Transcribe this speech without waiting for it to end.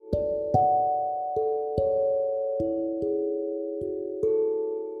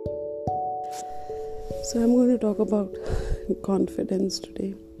So I'm going to talk about confidence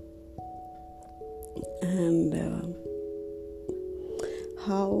today and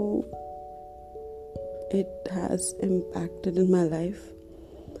how it has impacted in my life.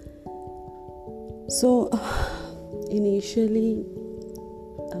 So initially,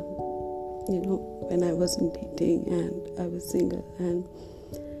 when I wasn't dating and I was single, and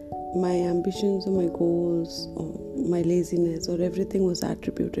my ambitions or my goals or my laziness or everything was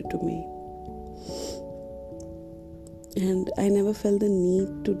attributed to me. And I never felt the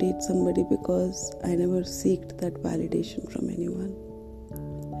need to date somebody because I never sought that validation from anyone.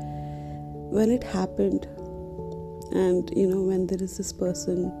 When it happened, and when there is this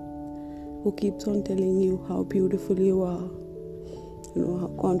person who keeps on telling you how beautiful you are, how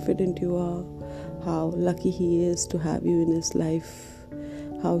confident you are, how lucky he is to have you in his life,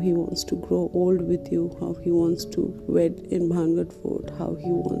 how he wants to grow old with you, how he wants to wed in Bhangat Fort, how he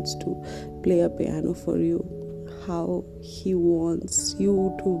wants to play a piano for you, how he wants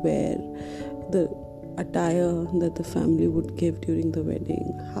you to wear the attire that the family would give during the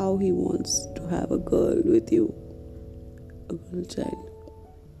wedding, how he wants to have a girl with you, a girl child.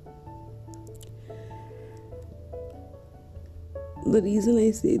 The reason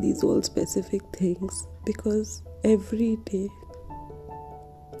I say these all specific things, because every day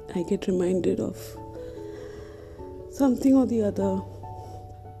I get reminded of something or the other.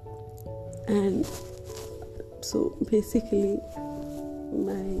 And so basically,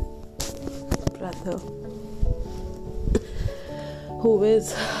 my brother, who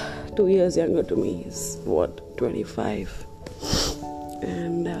is 2 years younger to me, is 25,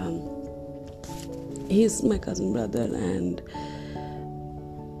 and he's my cousin brother. And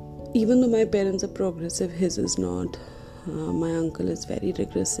even though my parents are progressive, his is not. My uncle is very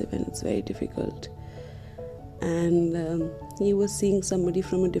regressive and it's very difficult. And he was seeing somebody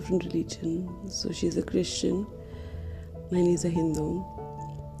from a different religion. So she's a Christian and he's a Hindu.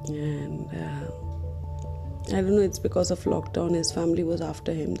 And I don't know, it's because of lockdown, his family was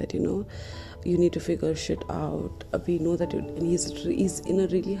after him that, you need to figure shit out. We know that, and he's in a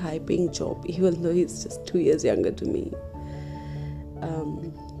really high paying job, even though he's just 2 years younger to me.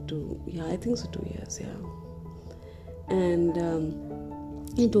 I think so, 2 years, yeah. And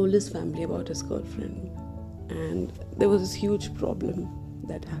he told his family about his girlfriend. And there was this huge problem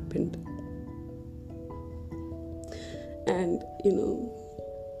that happened. And,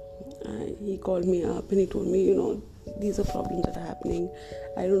 he called me up and he told me, these are problems that are happening.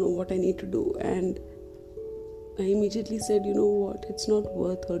 I don't know what I need to do. And I immediately said, you know what, it's not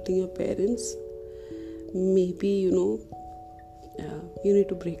worth hurting your parents. Maybe, you need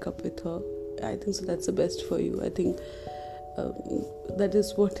to break up with her. I think so that's the best for you. I think that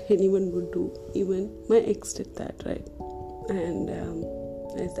is what anyone would do. Even my ex did that, right? And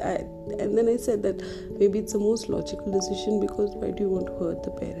and then I said that maybe it's the most logical decision, because why do you want to hurt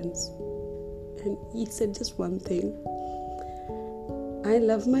the parents? And he said just one thing: I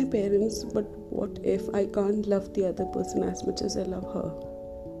love my parents, but what if I can't love the other person as much as I love her?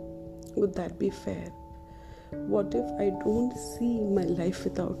 Would that be fair? What if I don't see my life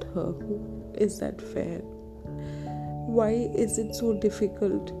without her? Is that fair? Why is it so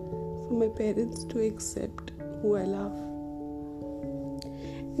difficult for my parents to accept who I love?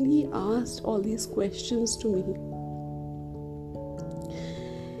 And he asked all these questions to me.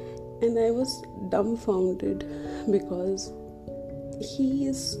 And I was dumbfounded, because he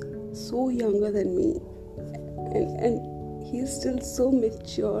is so younger than me. And he is still so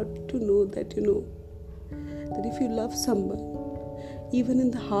mature to know that, that if you love someone, even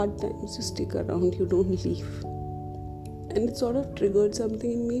in the hard times, you stick around, you don't leave. And it sort of triggered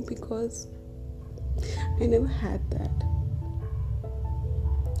something in me, because I never had that.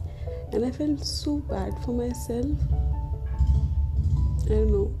 And I felt so bad for myself. I don't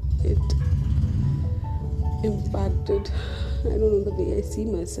know, it impacted, the way I see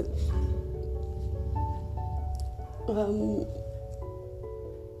myself.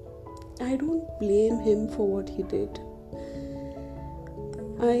 I don't blame him for what he did.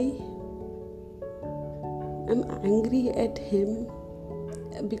 I am angry at him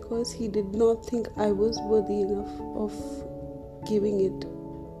because he did not think I was worthy enough of giving it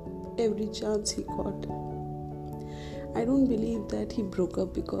every chance he got. I don't believe that he broke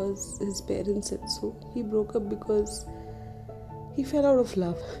up because his parents said so. He broke up because he fell out of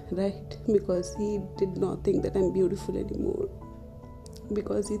love, right? Because he did not think that I'm beautiful anymore.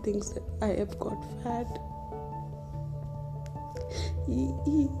 Because he thinks that I have got fat.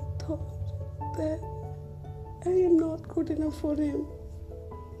 He thought that I am not good enough for him.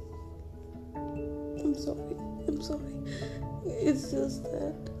 I'm sorry. It's just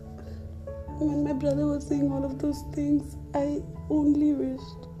that when my brother was saying all of those things, I only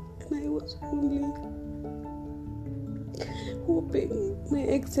wished, and I was only hoping my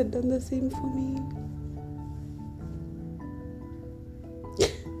ex had done the same for me.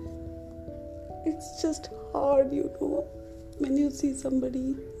 It's just hard, when you see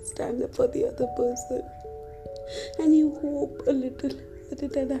somebody stand up for the other person and you hope a little that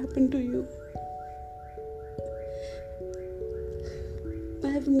it had happened to you. I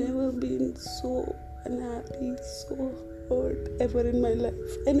have never been so unhappy, so hurt ever in my life,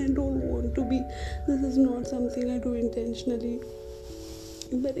 and I don't want to be. This is not something I do intentionally,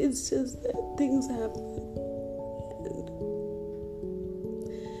 but it's just that things happen and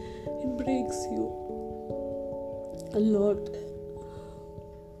it breaks you a lot.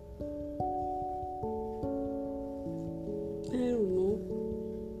 I don't know.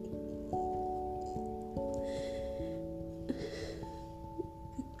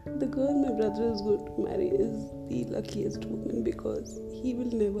 The girl my brother is going to marry is the luckiest woman because he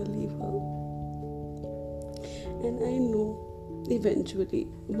will never leave her. And I know eventually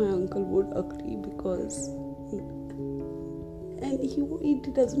my uncle would agree because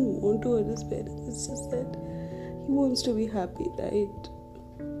he doesn't want to hurt his parents. It's just that he wants to be happy, right?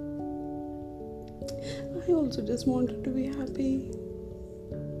 I also just wanted to be happy.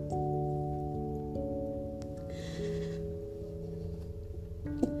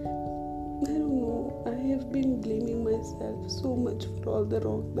 I don't know. I have been blaming myself so much for all the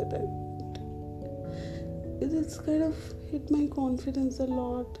wrong that I did. It's kind of hit my confidence a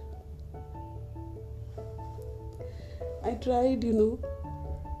lot. I tried,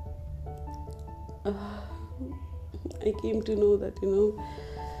 I came to know that,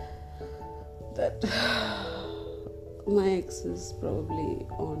 that my ex is probably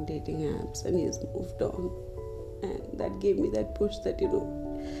on dating apps and he's moved on. And that gave me that push that,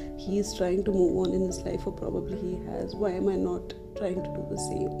 he is trying to move on in his life, or probably he has. Why am I not trying to do the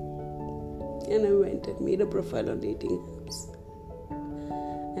same? And I went and made a profile on dating apps.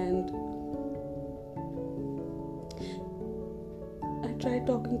 And I tried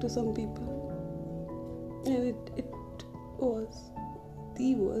talking to some people. And it was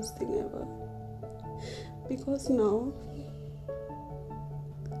the worst thing ever. Because now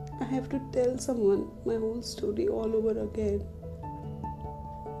I have to tell someone my whole story all over again.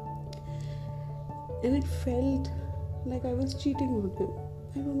 And it felt like I was cheating on him.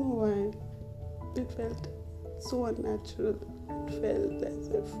 I don't know why. It felt so unnatural. It felt as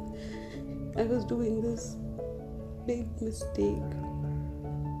if I was doing this big mistake.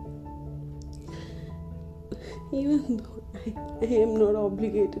 Even though I am not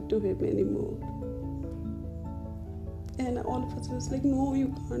obligated to him anymore. And all of us was like, no,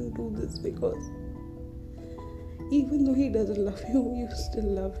 you can't do this, because even though he doesn't love you, you still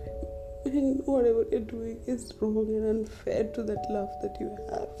love him. And whatever you're doing is wrong and unfair to that love that you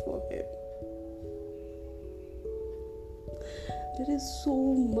have for him. There is so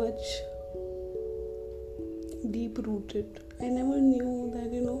much deep rooted. I never knew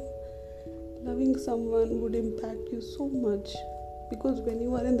that, loving someone would impact you so much. Because when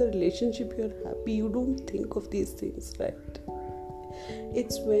you are in the relationship, you're happy, you don't think of these things, right?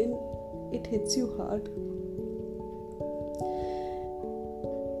 It's when it hits you hard.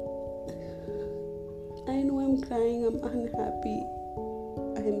 I know I'm crying, I'm unhappy,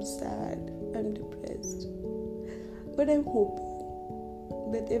 I'm sad, I'm depressed. But I'm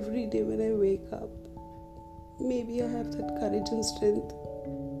hoping that every day when I wake up, maybe I have that courage and strength,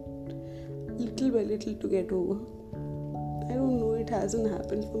 little by little, to get over. I don't know, it hasn't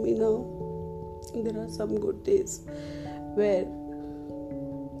happened for me now. There are some good days where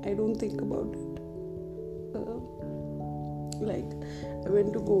I don't think about it. Like I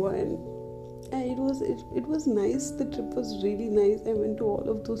went to Goa and it was nice. The trip was really nice. I went to all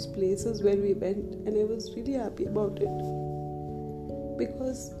of those places where we went, and I was really happy about it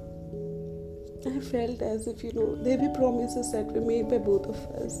because I felt as if, there were promises that were made by both of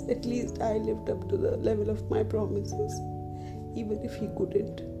us. At least I lived up to the level of my promises, even if he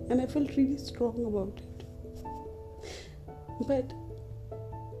couldn't. And I felt really strong about it. But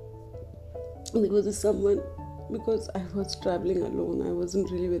there was someone, because I was traveling alone, I wasn't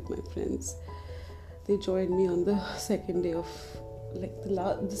really with my friends. They joined me on the second day of,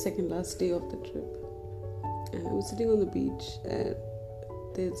 the second last day of the trip. And I was sitting on the beach, and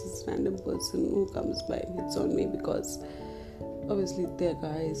there's this random person who comes by and hits on me because obviously they're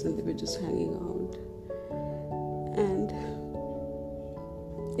guys and they were just hanging out. And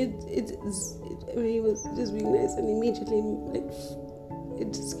he was just being nice, and immediately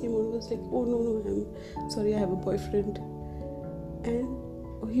it just came on, was like, oh no, I'm sorry, I have a boyfriend. And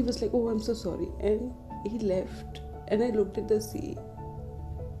he was like, "Oh, I'm so sorry," and he left. And I looked at the sea,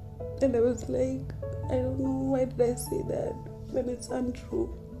 and I was like, I don't know, why did I say that when it's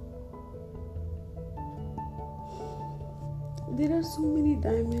untrue? There are so many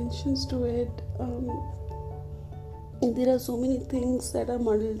dimensions to it. There are so many things that are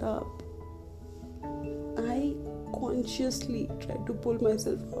muddled up. I consciously try to pull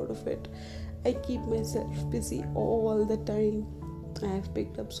myself out of it. I keep myself busy all the time. I have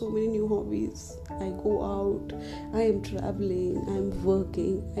picked up so many new hobbies. I go out, I am traveling, I am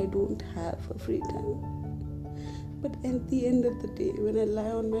working. I don't have a free time. But at the end of the day, when I lie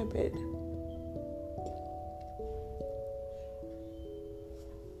on my bed,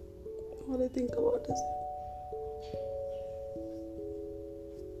 all I think about is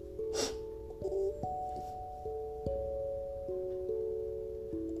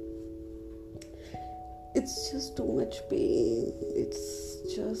it's just too much pain. It's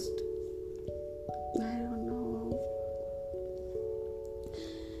just, I don't know.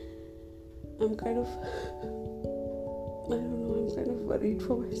 I'm kind of worried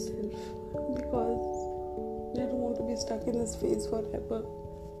for myself because I don't want to be stuck in this phase forever.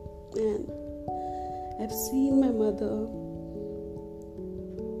 And I've seen my mother,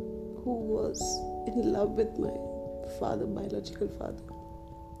 who was in love with my father, biological father,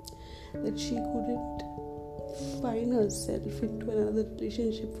 that she couldn't find herself into another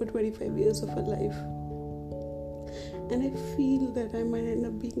relationship for 25 years of her life. And I feel that I might end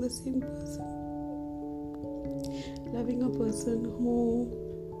up being the same person, loving a person who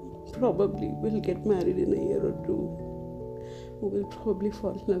probably will get married in a year or two, who will probably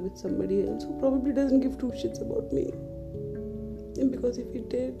fall in love with somebody else, who probably doesn't give two shits about me. And because if he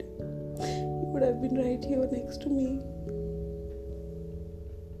did, he would have been right here next to me.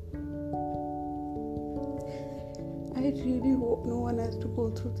 I really hope no one has to go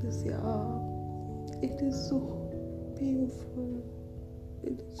through this. It is so painful.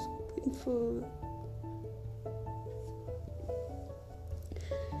 It is so painful.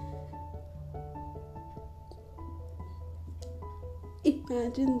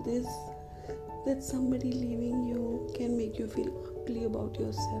 Imagine this, that somebody leaving you can make you feel ugly about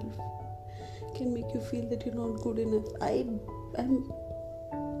yourself, can make you feel that you're not good enough. I am,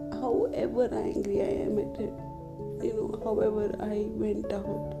 however angry I am at it, however I went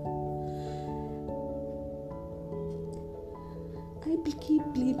out, I keep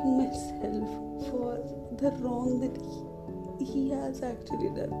blaming myself for the wrong that he has actually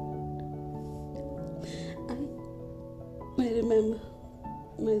done. I remember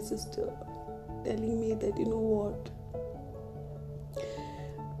my sister telling me that,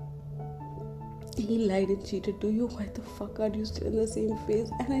 he lied and cheated to you. Why the fuck are you still in the same phase?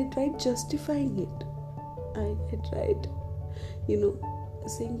 And I tried justifying it. I tried,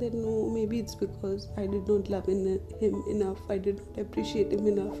 saying that no, maybe it's because I did not love him enough. I did not appreciate him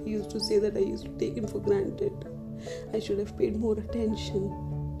enough. He used to say that I used to take him for granted. I should have paid more attention.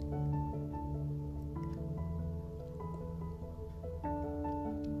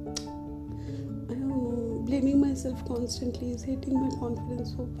 I don't know. Blaming myself constantly is hitting my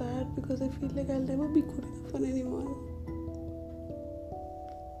confidence so bad because I feel like I'll never be good enough for anyone.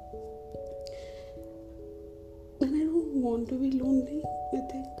 And I don't want to be lonely, I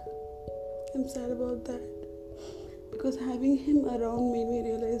think. I'm sad about that. Because having him around made me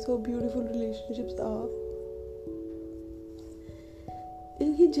realize how beautiful relationships are.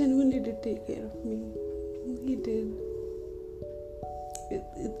 And he genuinely did take care of me. He did.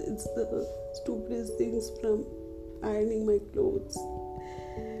 It's the stupidest things, from ironing my clothes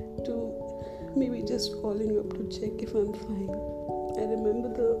to maybe just calling up to check if I'm fine. I remember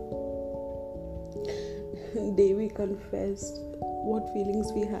the day we confessed what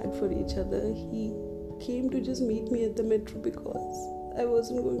feelings we had for each other. He came to just meet me at the metro because I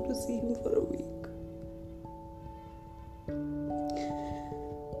wasn't going to see him for a week.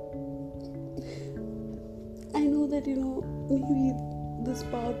 I know that, maybe the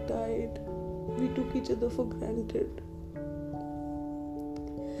spark died. We took each other for granted.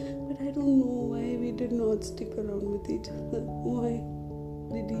 But I don't know why we did not stick around with each other. Why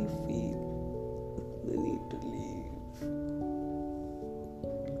did he feel the need to leave?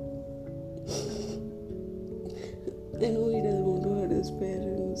 I know he doesn't want to hurt his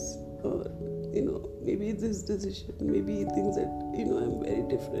parents, or maybe it's his decision. Maybe he thinks that I'm very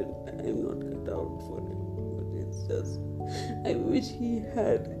different. I'm not cut out for it. But it's just, I wish he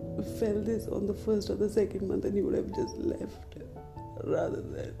had felt this on the first or the second month, and he would have just left rather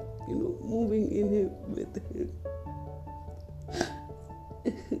than moving in him with him.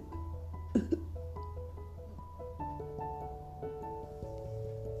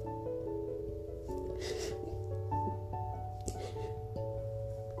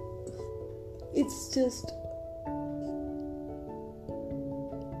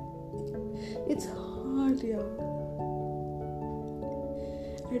 it's hard, yeah.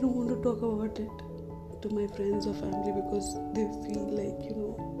 I don't want to talk about it to my friends or family because they feel like,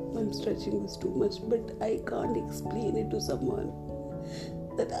 I'm stretching this too much, but I can't explain it to someone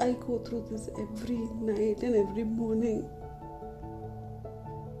that I go through this every night and every morning.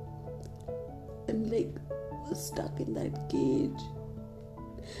 I'm like stuck in that cage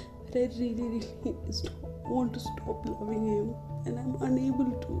where I really want to stop loving him and I'm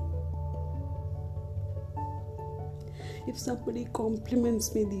unable to. If somebody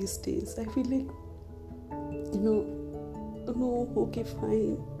compliments me these days, I feel like, no, okay,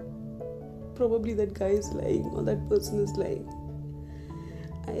 fine. Probably that guy is lying or that person is lying.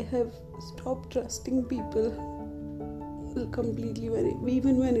 I have stopped trusting people completely,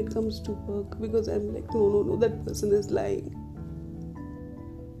 even when it comes to work, because I'm like, no, that person is lying.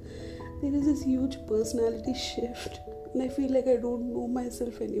 There is this huge personality shift, and I feel like I don't know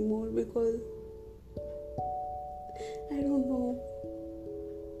myself anymore because I don't know.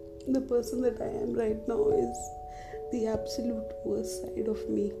 The person that I am right now is the absolute worst side of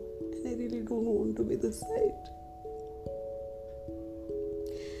me, and I really don't want to be this side.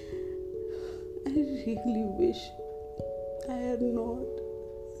 I really wish I had not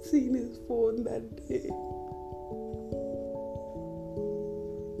seen his phone that day.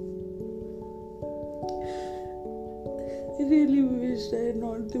 I really wish I had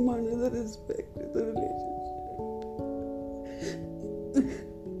not demanded the respect in the relationship.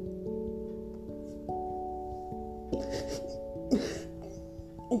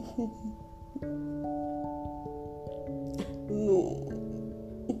 No.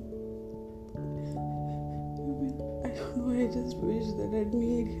 I don't know, I just wish that I'd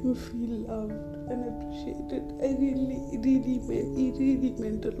made him feel loved and appreciated. It really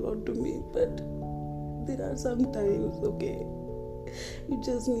meant a lot to me, but there are some times, okay, you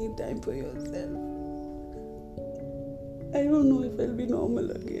just need time for yourself. I don't know if I'll be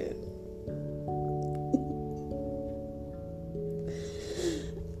normal again.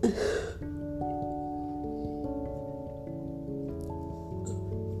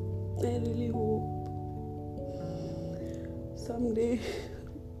 I really hope someday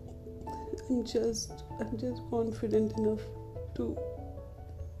I'm just confident enough to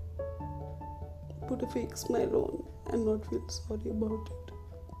put a fake smile on and not feel sorry about it.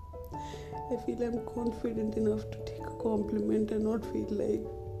 I feel I'm confident enough to take a compliment and not feel like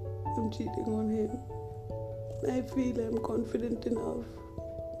I'm cheating on him. I feel I'm confident enough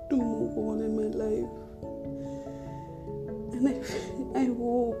to move on in my life. And I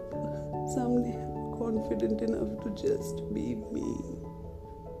hope someday I'm confident enough to just be me.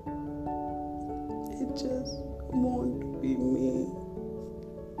 I just want to be me.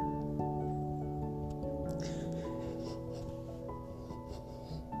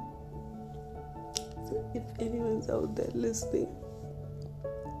 So if anyone's out there listening,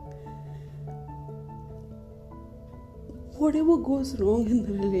 whatever goes wrong in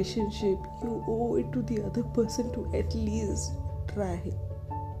the relationship, you owe it to the other person to at least try.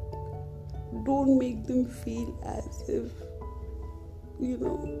 Don't make them feel as if,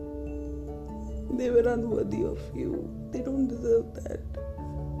 they were unworthy of you. They don't deserve that.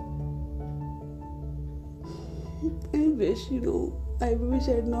 I wish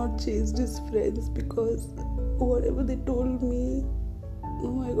I had not chased his friends because whatever they told me,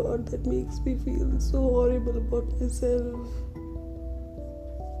 oh my God, that makes me feel so horrible about myself.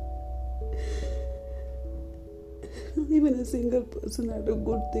 Not even a single person had a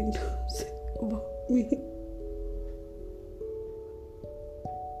good thing to say about me.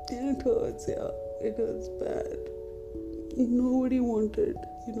 And it hurts, yeah. It hurts bad. Nobody wanted,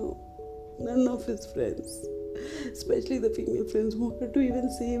 none of his friends, especially the female friends, wanted to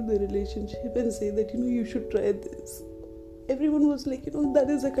even save the relationship and say that, you should try this. Everyone was like, that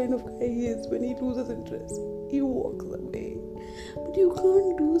is the kind of guy he is. When he loses interest, he walks away. But you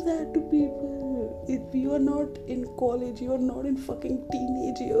can't do that to people. If you are not in college, you are not in fucking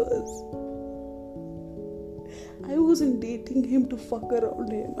teenage years. I wasn't dating him to fuck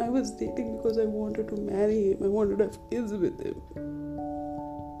around him. I was dating because I wanted to marry him. I wanted to have kids with him.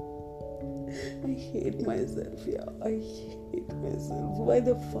 I hate myself, yeah. I hate myself. Why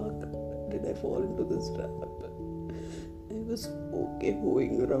the fuck did I fall into this trap? I was okay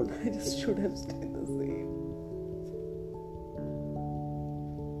hoeing around. I just should have stayed the same.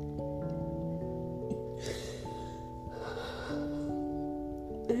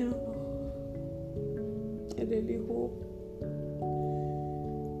 I don't know. I really hope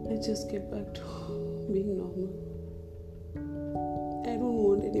I just get back to being normal. I don't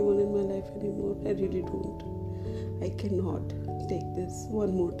want want anyone in my life anymore. I really don't. I cannot take this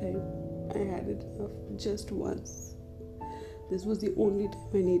one more time. I had it enough just once. This was the only time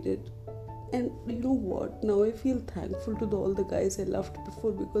I needed. And you know what? Now I feel thankful to all the guys I loved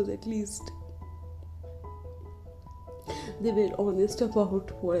before, because at least they were honest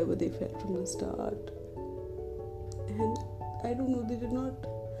about whatever they felt from the start. And I don't know, they did not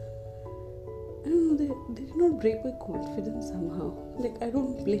break my confidence somehow. Like, I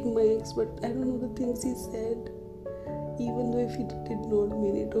don't blame my ex, but I don't know the things he said, even though if he did not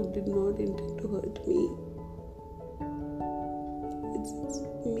mean it or did not intend to hurt me, it's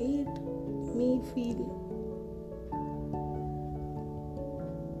made me feel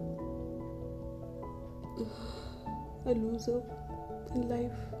a loser in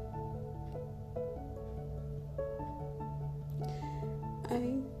life.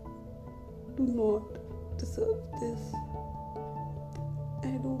 I do not deserve this.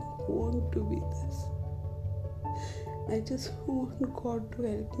 I don't want to be this. I just want God to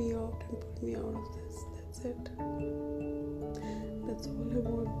help me out and put me out of this. That's it. That's all I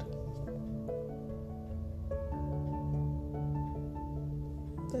want.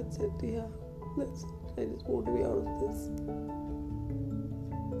 That's it, yeah. That's it. I just want to be out of this.